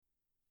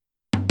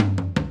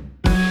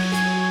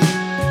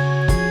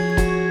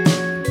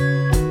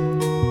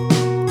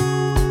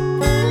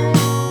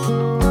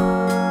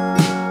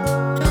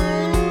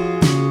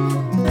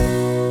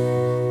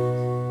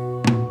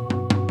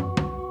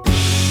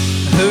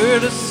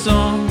heard a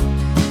song,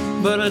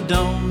 but I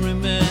don't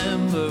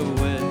remember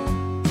where.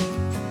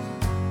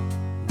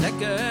 That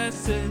guy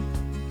said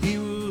he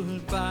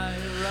would buy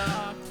a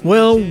rock.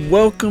 Well,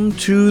 welcome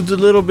to the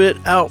Little Bit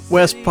Out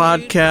West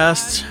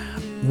podcast.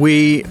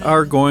 We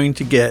are going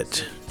to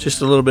get just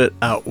a little bit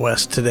out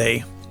west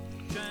today.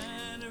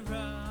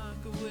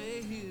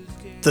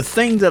 The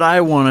thing that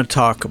I want to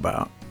talk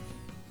about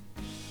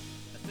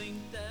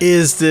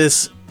is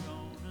this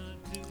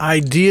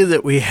idea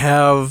that we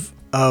have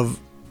of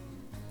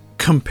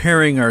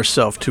comparing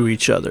ourselves to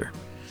each other.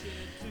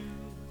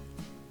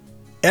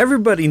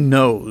 Everybody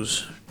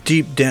knows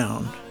deep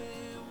down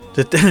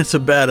that that's a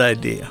bad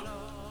idea.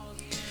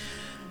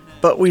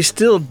 But we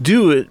still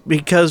do it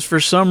because for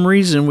some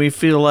reason we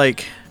feel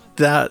like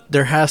that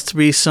there has to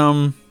be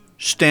some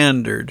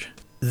standard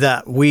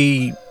that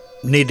we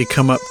need to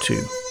come up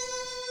to.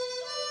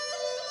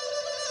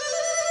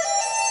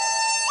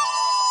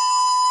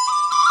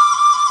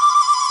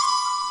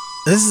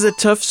 This is a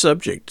tough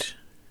subject.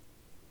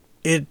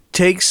 It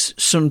takes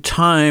some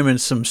time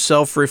and some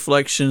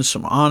self-reflection,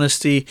 some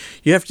honesty.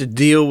 You have to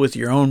deal with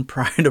your own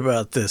pride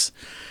about this.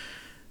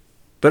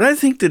 But I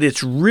think that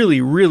it's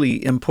really,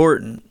 really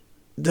important.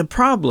 The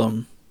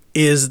problem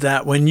is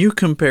that when you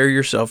compare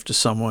yourself to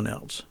someone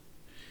else,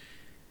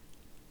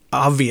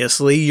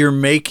 obviously you're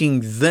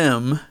making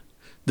them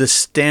the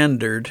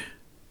standard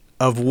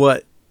of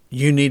what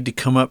you need to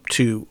come up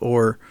to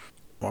or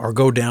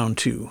go down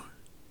to.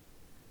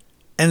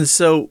 And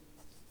so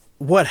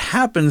what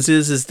happens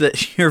is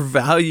that your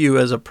value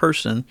as a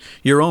person,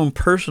 your own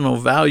personal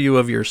value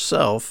of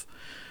yourself,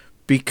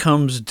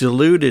 becomes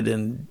diluted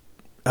and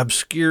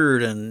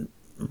obscured and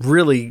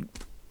really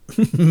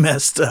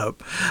messed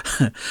up.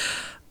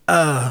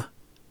 I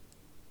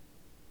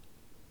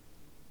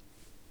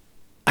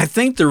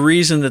think the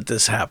reason that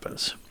this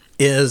happens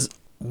is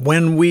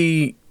when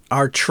we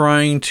are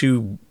trying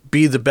to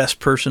be the best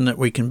person that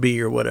we can be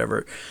or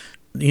whatever.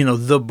 You know,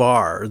 the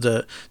bar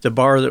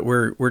that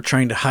we're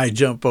trying to high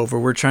jump over.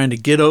 We're trying to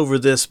get over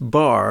this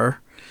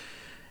bar,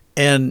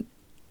 and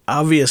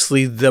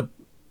obviously the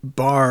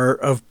bar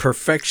of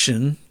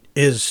perfection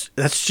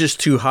that's just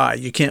too high.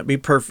 You can't be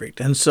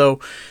perfect. And so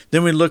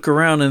then we look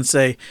around and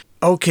say,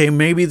 okay,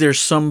 maybe there's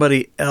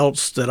somebody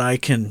else that I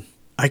can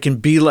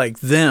be like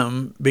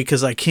them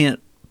because I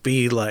can't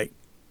be like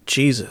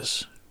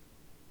Jesus.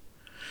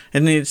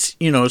 And it's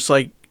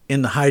like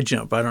in the high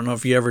jump. I don't know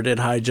if you ever did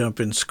high jump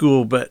in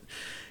school, but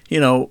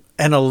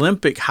an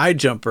Olympic high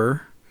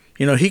jumper,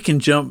 he can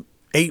jump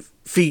 8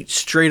 feet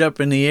straight up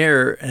in the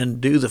air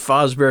and do the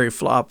Fosbury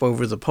flop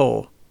over the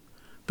pole,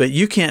 but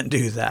you can't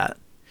do that.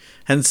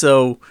 And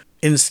so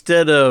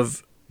instead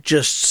of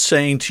just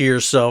saying to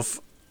yourself,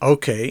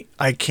 okay,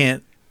 I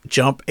can't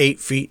jump 8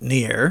 feet in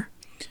the air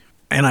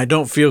and I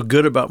don't feel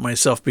good about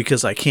myself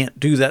because I can't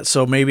do that,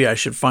 so maybe I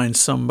should find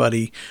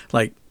somebody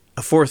like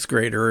a fourth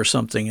grader or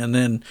something, and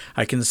then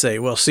I can say,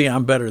 well, see,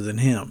 I'm better than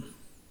him.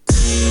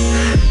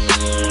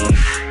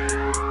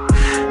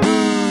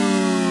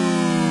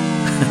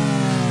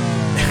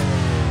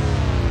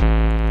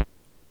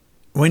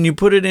 When you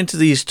put it into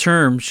these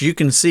terms, you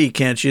can see,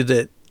 can't you,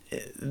 that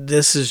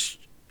this is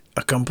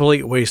a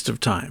complete waste of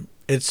time.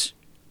 It's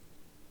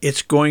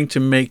going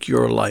to make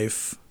your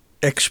life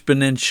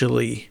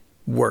exponentially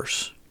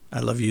worse.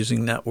 I love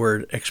using that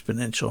word,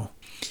 exponential.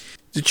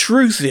 The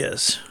truth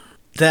is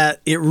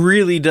that it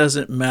really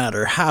doesn't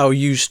matter how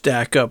you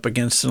stack up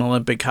against an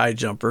Olympic high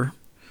jumper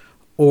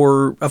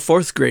or a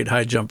fourth grade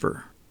high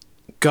jumper.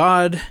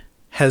 God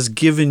has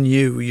given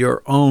you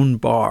your own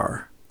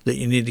bar that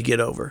you need to get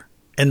over.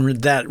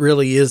 And that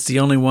really is the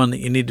only one that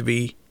you need to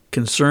be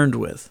concerned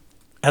with.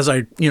 As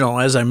I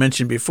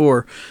mentioned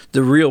before,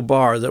 the real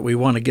bar that we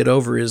want to get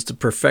over is the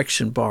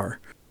perfection bar.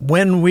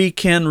 When we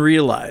can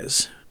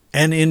realize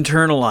and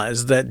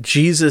internalize that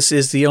Jesus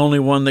is the only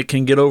one that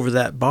can get over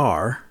that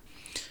bar,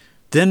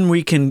 then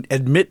we can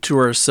admit to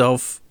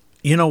ourselves,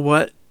 you know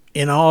what?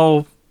 In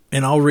all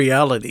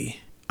reality,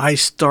 I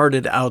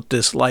started out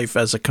this life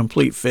as a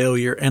complete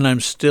failure, and I'm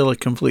still a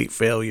complete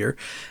failure.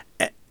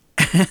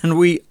 And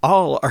we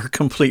all are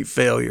complete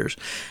failures.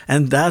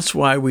 And that's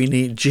why we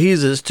need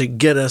Jesus to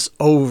get us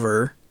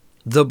over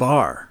the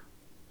bar.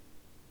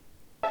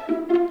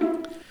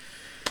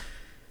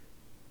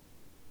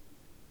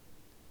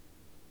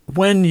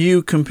 When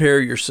you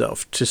compare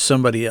yourself to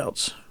somebody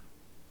else,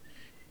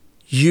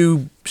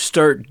 you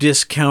start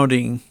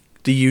discounting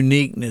the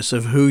uniqueness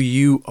of who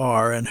you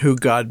are and who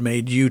God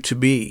made you to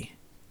be.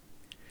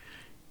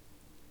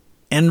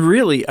 And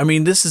really,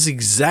 this is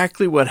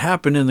exactly what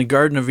happened in the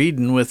Garden of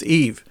Eden with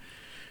Eve.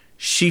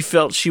 She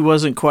felt she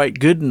wasn't quite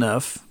good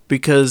enough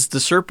because the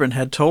serpent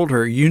had told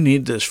her, you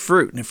need this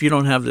fruit. And if you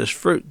don't have this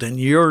fruit, then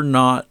you're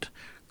not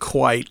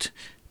quite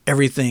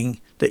everything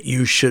that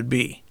you should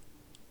be.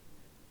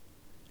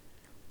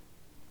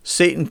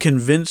 Satan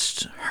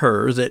convinced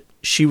her that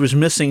she was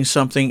missing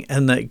something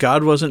and that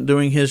God wasn't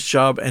doing his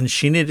job, and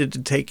she needed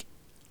to take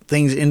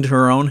things into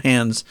her own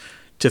hands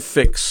to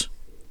fix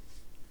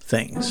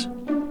things.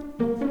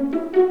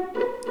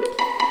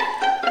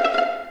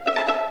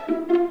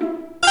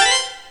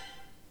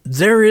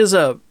 there is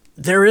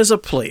a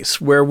place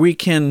where we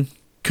can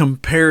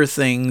compare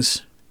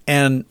things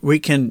and we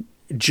can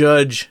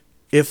judge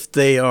if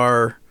they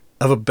are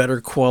of a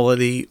better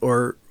quality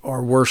or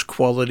worse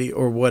quality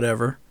or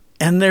whatever.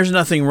 And there's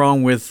nothing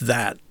wrong with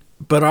that.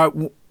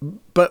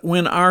 But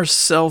when our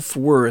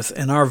self-worth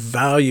and our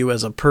value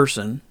as a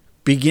person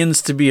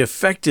begins to be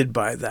affected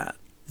by that,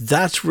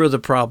 that's where the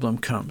problem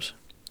comes.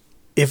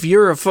 If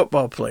you're a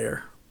football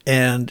player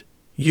and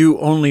you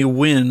only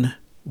win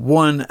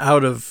 1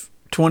 out of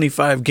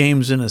 25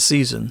 games in a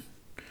season,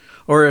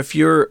 or if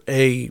you're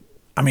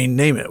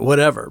name it,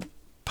 whatever,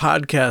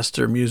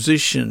 podcaster,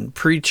 musician,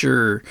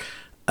 preacher,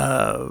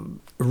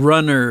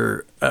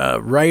 runner,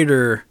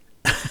 writer,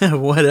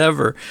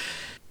 whatever,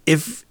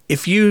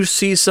 if you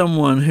see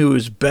someone who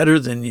is better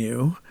than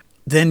you,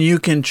 then you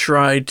can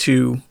try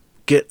to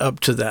get up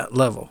to that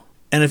level.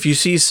 And if you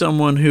see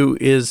someone who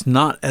is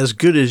not as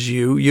good as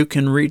you, you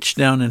can reach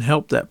down and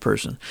help that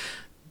person.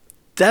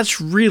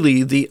 That's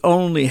really the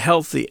only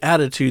healthy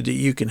attitude that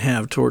you can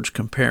have towards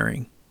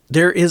comparing.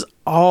 There is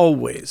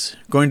always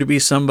going to be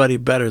somebody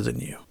better than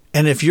you.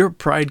 And if your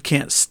pride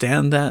can't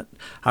stand that,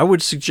 I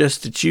would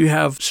suggest that you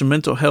have some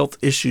mental health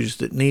issues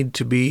that need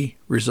to be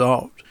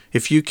resolved.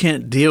 If you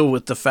can't deal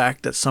with the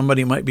fact that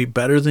somebody might be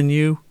better than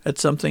you at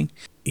something,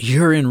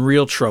 you're in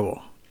real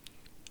trouble.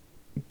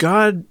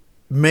 God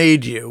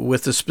made you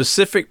with a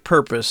specific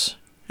purpose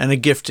and a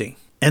gifting.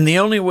 And the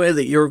only way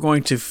that you're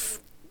going to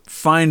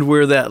find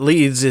where that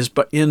leads is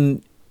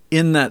in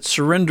that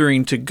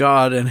surrendering to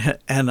God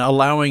and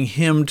allowing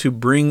Him to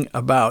bring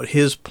about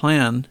His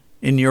plan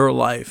in your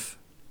life.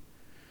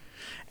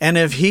 And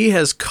if He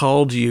has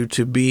called you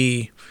to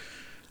be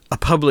a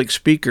public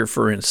speaker,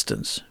 for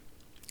instance,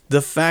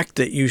 the fact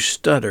that you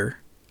stutter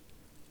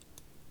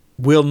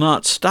will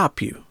not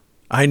stop you.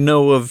 I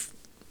know of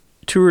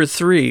 2 or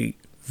 3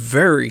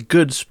 very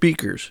good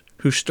speakers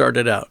who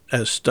started out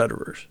as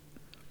stutterers.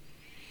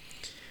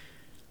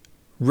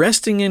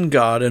 Resting in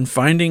God and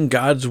finding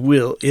God's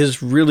will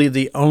is really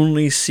the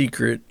only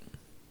secret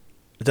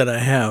that I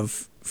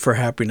have for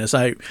happiness.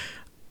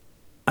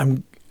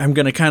 I'm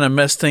going to kind of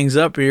mess things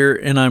up here,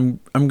 and I'm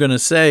going to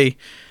say,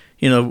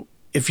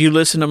 if you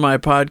listen to my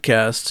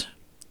podcast,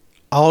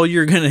 all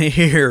you're going to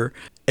hear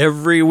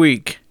every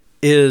week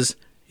is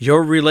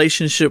your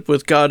relationship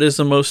with God is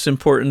the most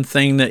important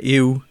thing that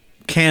you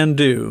can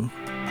do.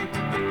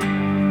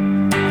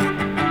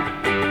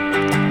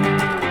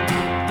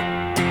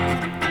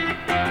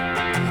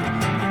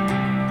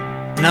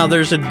 Now,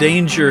 there's a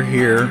danger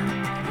here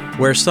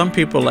where some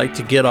people like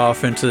to get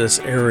off into this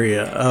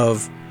area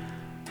of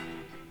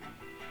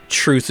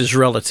truth is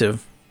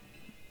relative.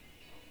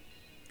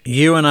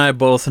 You and I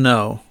both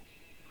know,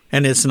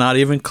 and it's not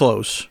even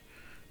close,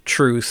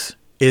 truth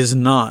is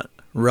not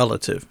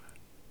relative.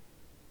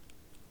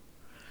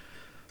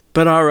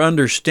 But our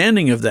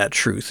understanding of that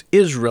truth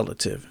is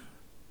relative.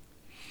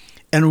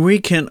 And we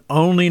can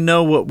only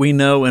know what we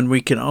know, and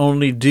we can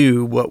only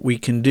do what we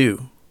can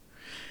do.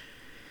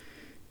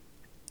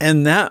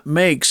 And that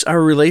makes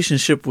our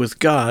relationship with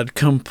God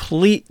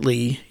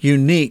completely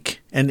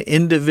unique and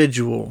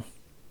individual.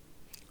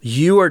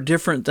 You are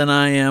different than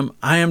I am.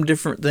 I am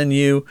different than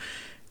you.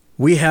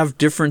 We have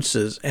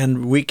differences,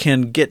 and we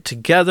can get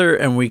together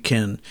and we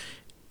can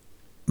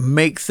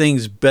make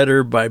things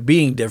better by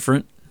being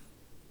different.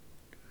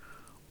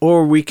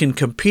 Or we can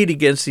compete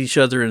against each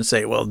other and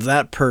say, well,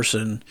 that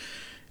person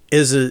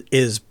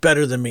is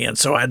better than me, and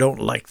so I don't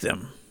like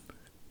them.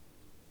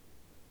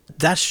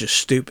 That's just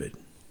stupid.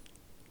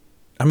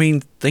 I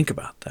mean, think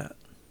about that.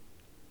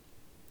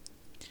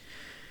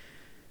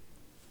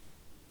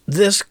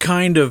 This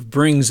kind of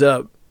brings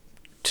up,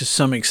 to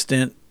some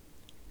extent,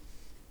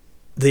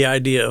 the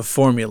idea of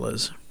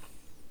formulas.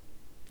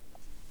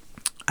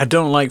 I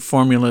don't like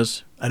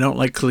formulas. I don't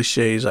like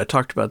cliches. I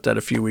talked about that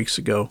a few weeks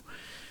ago.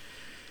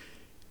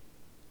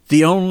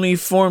 The only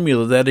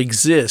formula that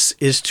exists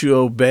is to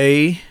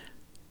obey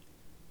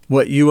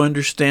what you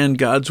understand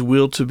God's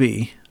will to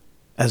be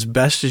as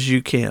best as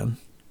you can,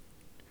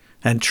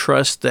 and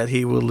trust that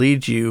He will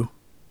lead you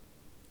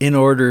in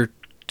order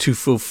to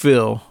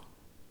fulfill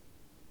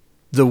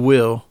the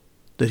will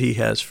that He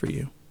has for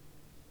you.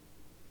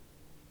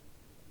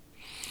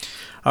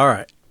 All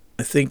right.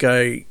 I think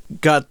I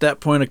got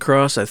that point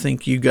across. I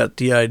think you got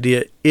the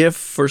idea. If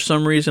for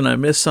some reason I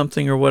missed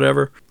something or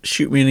whatever,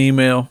 shoot me an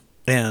email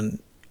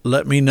and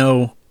let me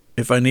know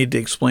if I need to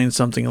explain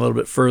something a little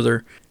bit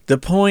further. The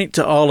point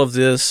to all of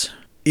this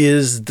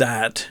is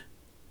that,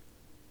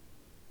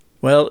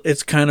 well,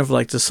 it's kind of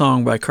like the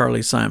song by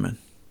Carly Simon.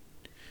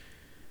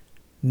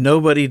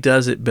 Nobody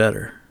does it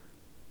better.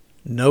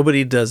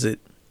 Nobody does it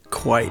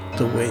quite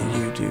the way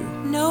you do.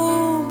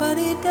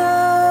 Nobody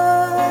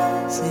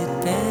does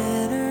it better.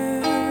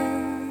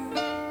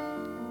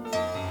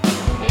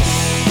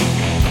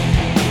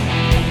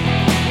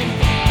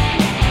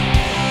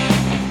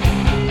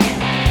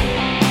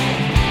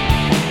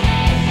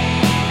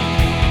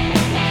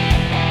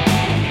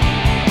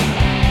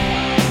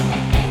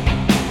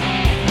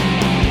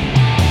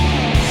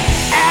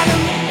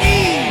 Adam and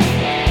Eve,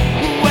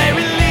 where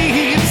it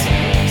leads,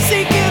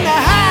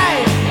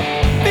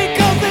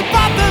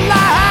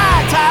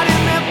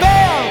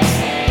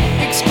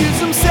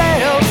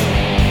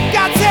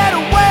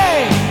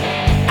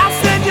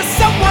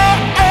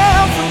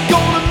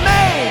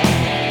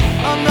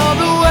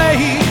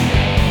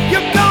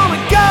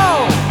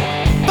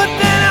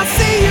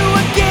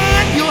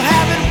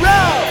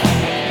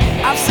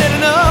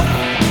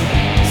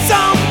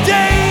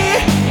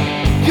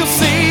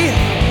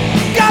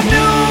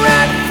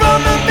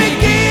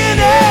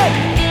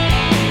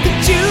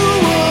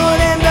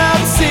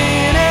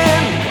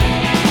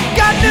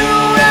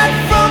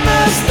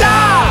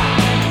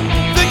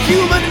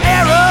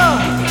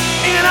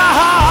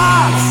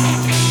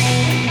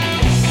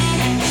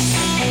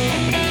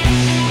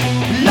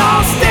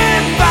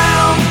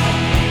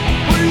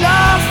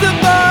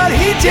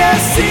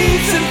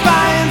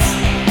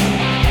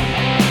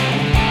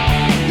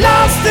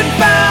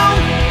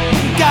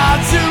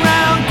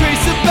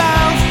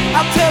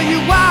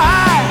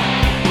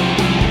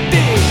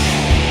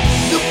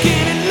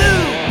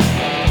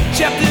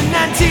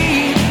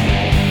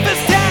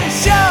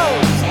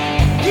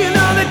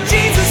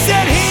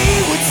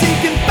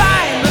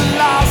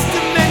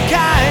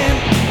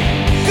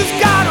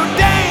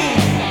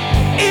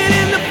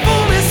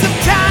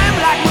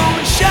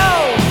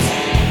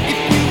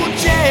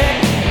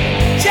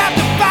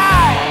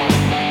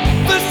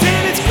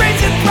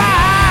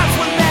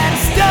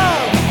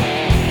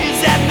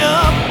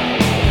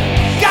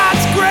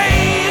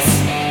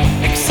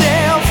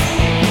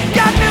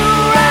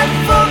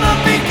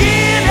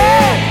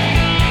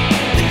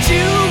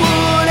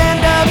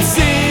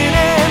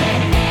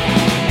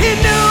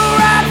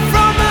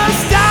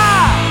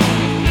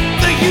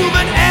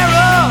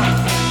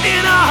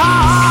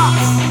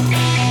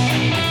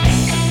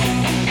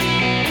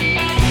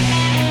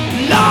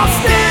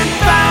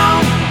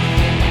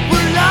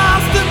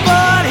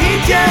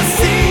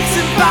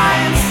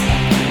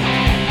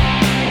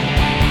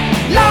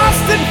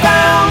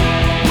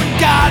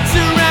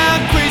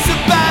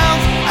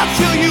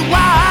 tell you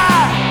why.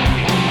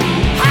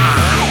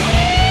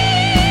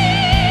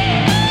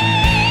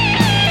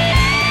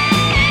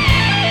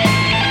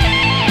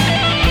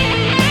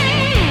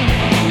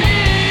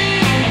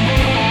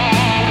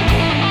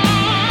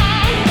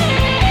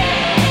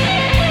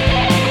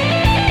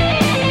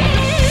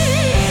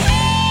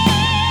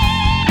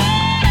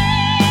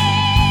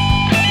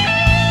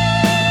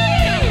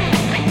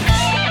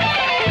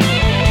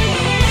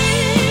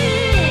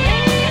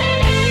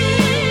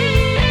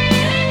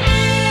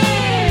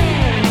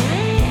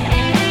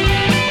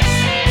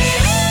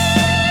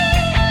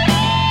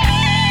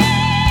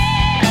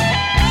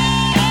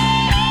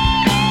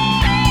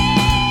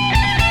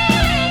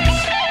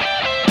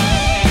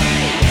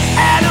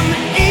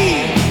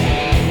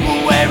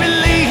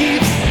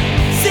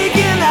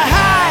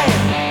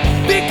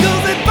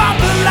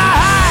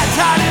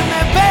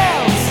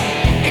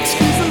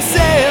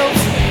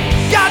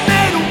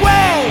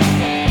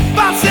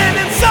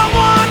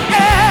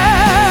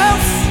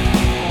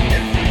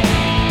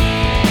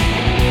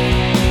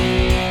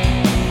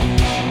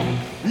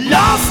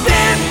 Lost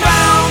and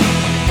found,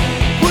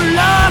 we're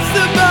lost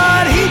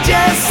but he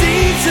just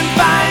sees and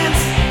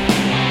finds.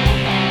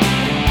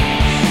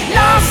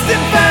 Lost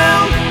and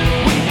found,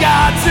 when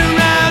God's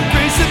around,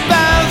 grace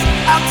abounds.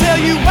 I'll tell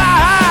you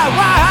why.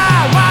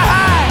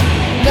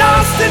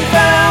 Lost and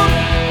found,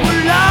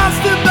 we're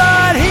lost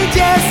but he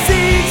just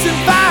sees and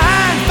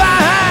finds.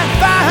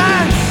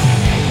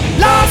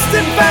 Lost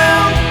and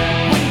found,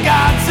 when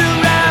God's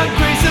around,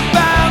 grace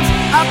abounds.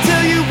 I'll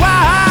tell you why.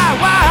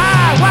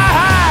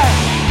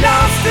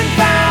 Lost and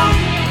found.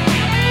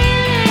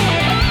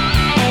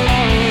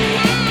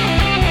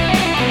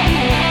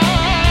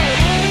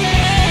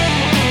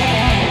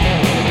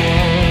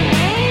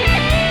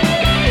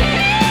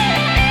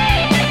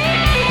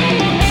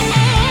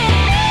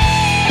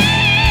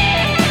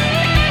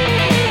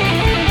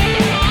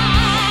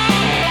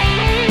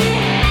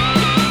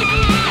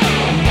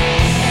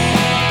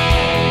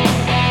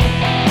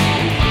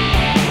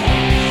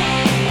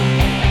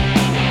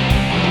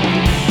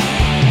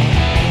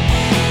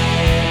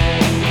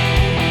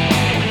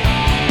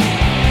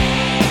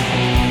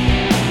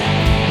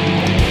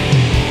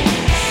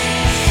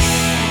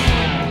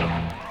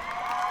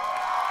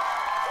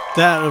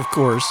 That, of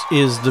course,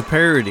 is the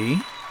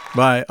parody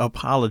by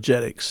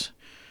Apologetics,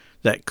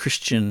 that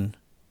Christian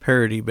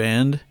parody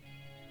band,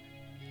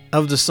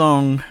 of the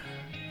song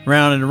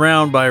Round and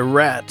Round by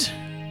Rat.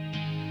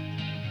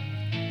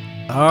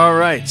 All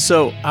right,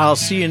 so I'll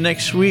see you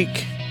next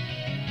week.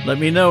 Let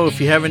me know if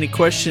you have any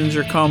questions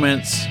or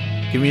comments.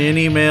 Give me an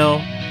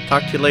email.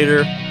 Talk to you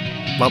later.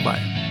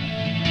 Bye-bye.